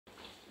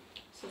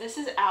So this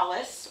is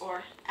Alice,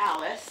 or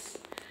Alice.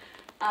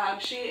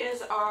 She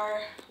is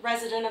our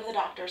resident of the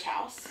doctor's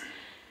house.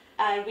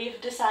 And we've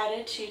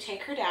decided to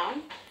take her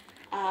down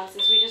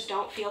since we just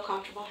don't feel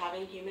comfortable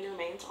having human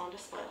remains on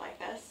display like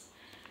this.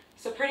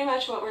 So pretty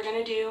much what we're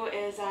going to do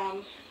is,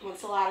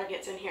 once the ladder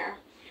gets in here,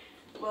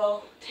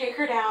 we'll take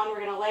her down, we're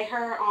going to lay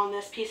her on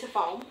this piece of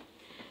foam,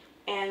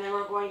 and then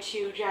we're going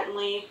to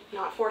gently,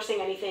 not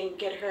forcing anything,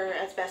 get her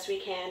as best we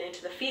can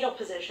into the fetal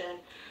position.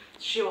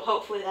 She will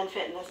hopefully then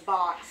fit in this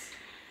box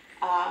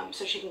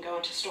so she can go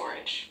into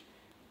storage.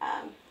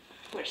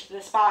 Which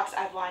this box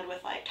I've lined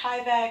with like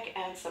Tyvek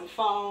and some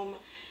foam,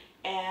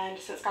 and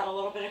so it's got a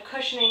little bit of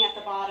cushioning at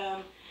the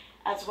bottom,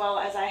 as well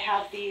as I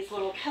have these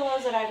little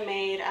pillows that I've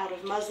made out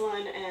of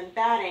muslin and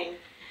batting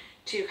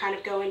to kind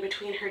of go in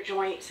between her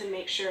joints and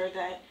make sure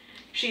that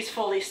she's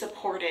fully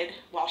supported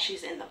while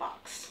she's in the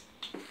box.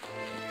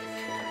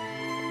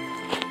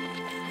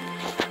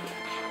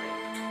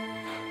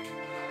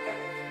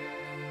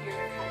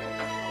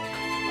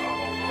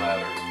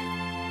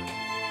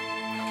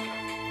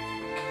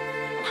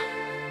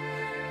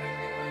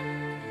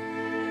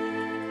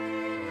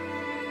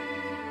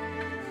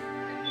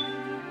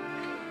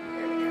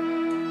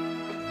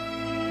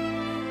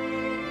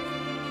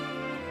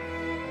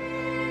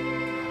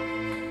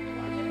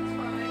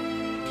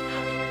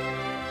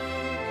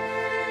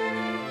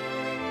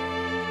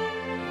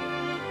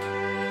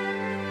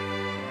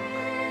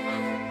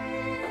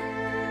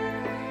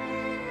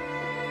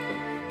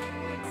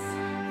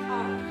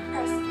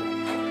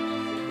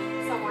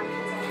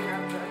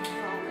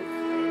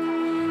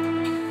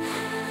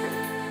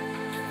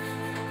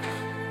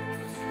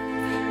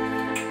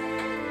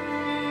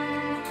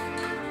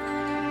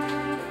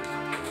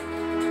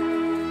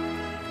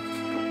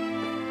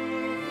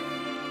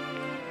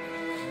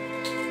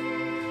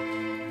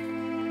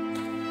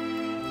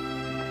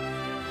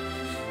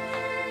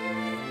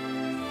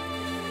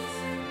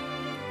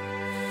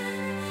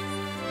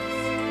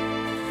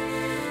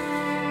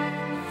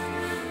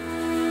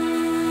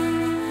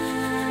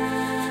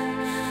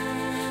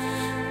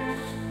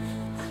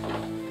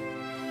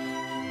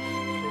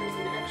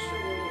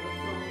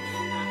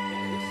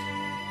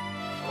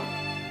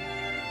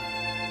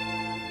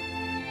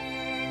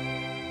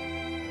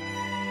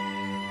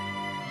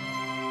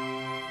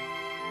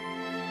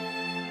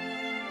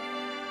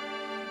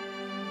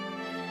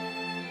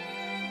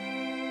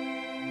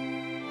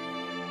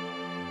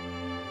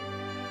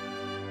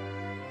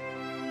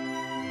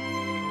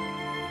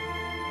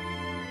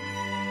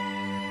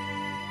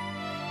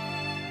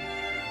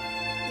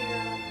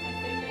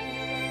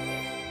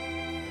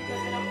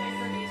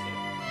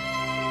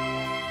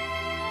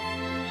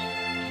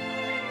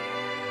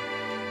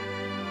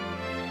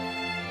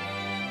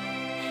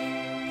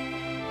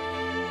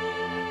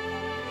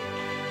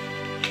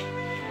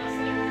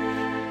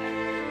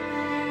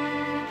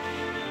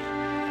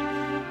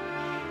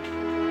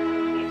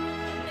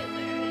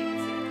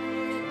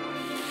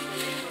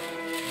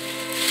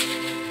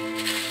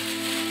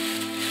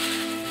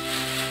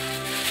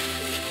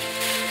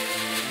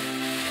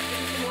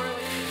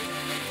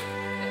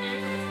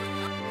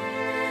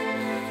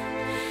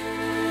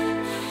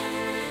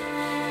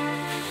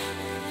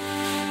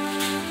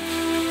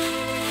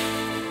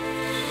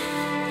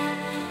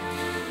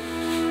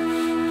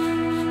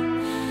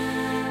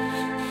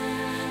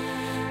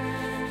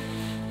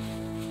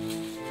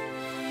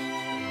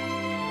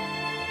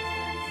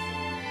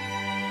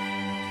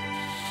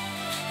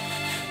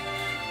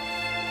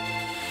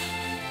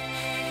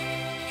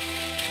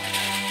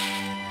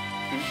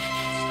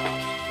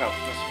 No,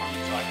 that's fine.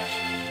 So I got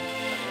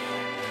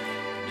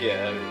you.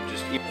 Yeah,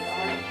 just keep. Do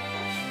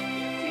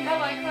you have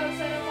iCloud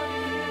set up on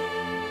your computer?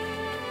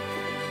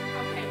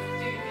 Okay,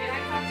 do you get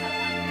iCloud set up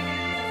on your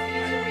computer? That's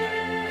the easier way to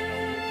do it.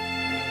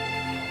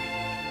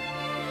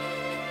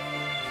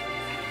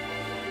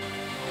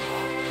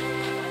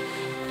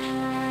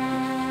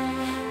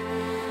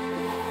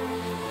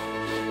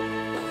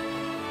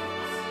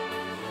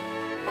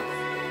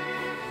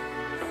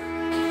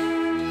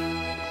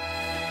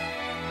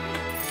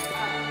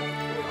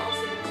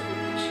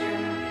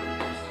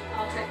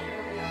 I'll take care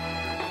of it.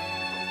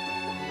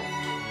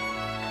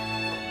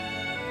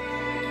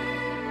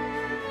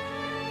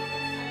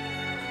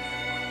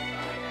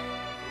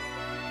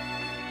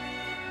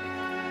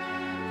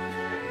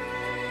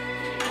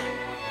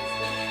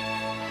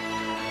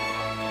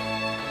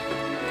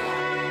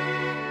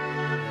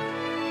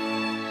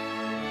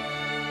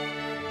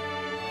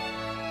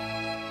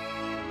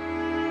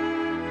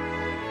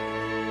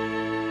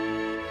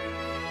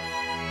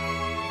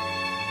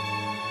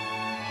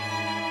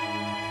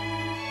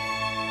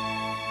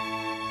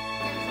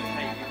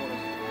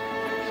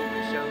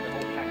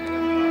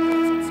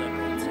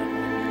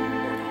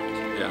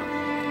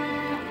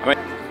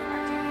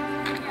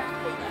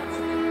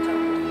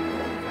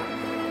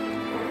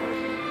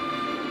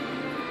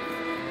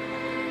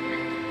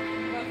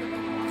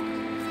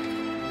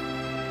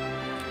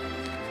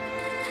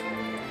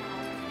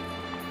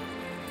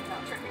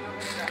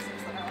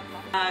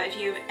 If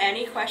you have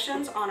any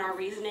questions on our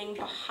reasoning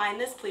behind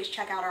this, please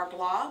check out our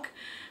blog.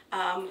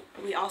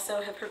 We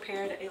also have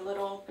prepared a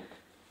little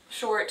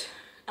short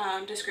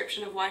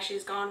description of why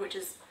she's gone, which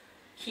is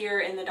here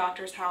in the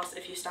doctor's house.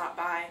 If you stop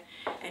by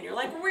and you're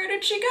like, where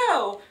did she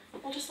go?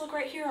 Well, just look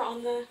right here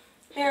on the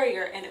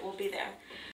barrier and it will be there.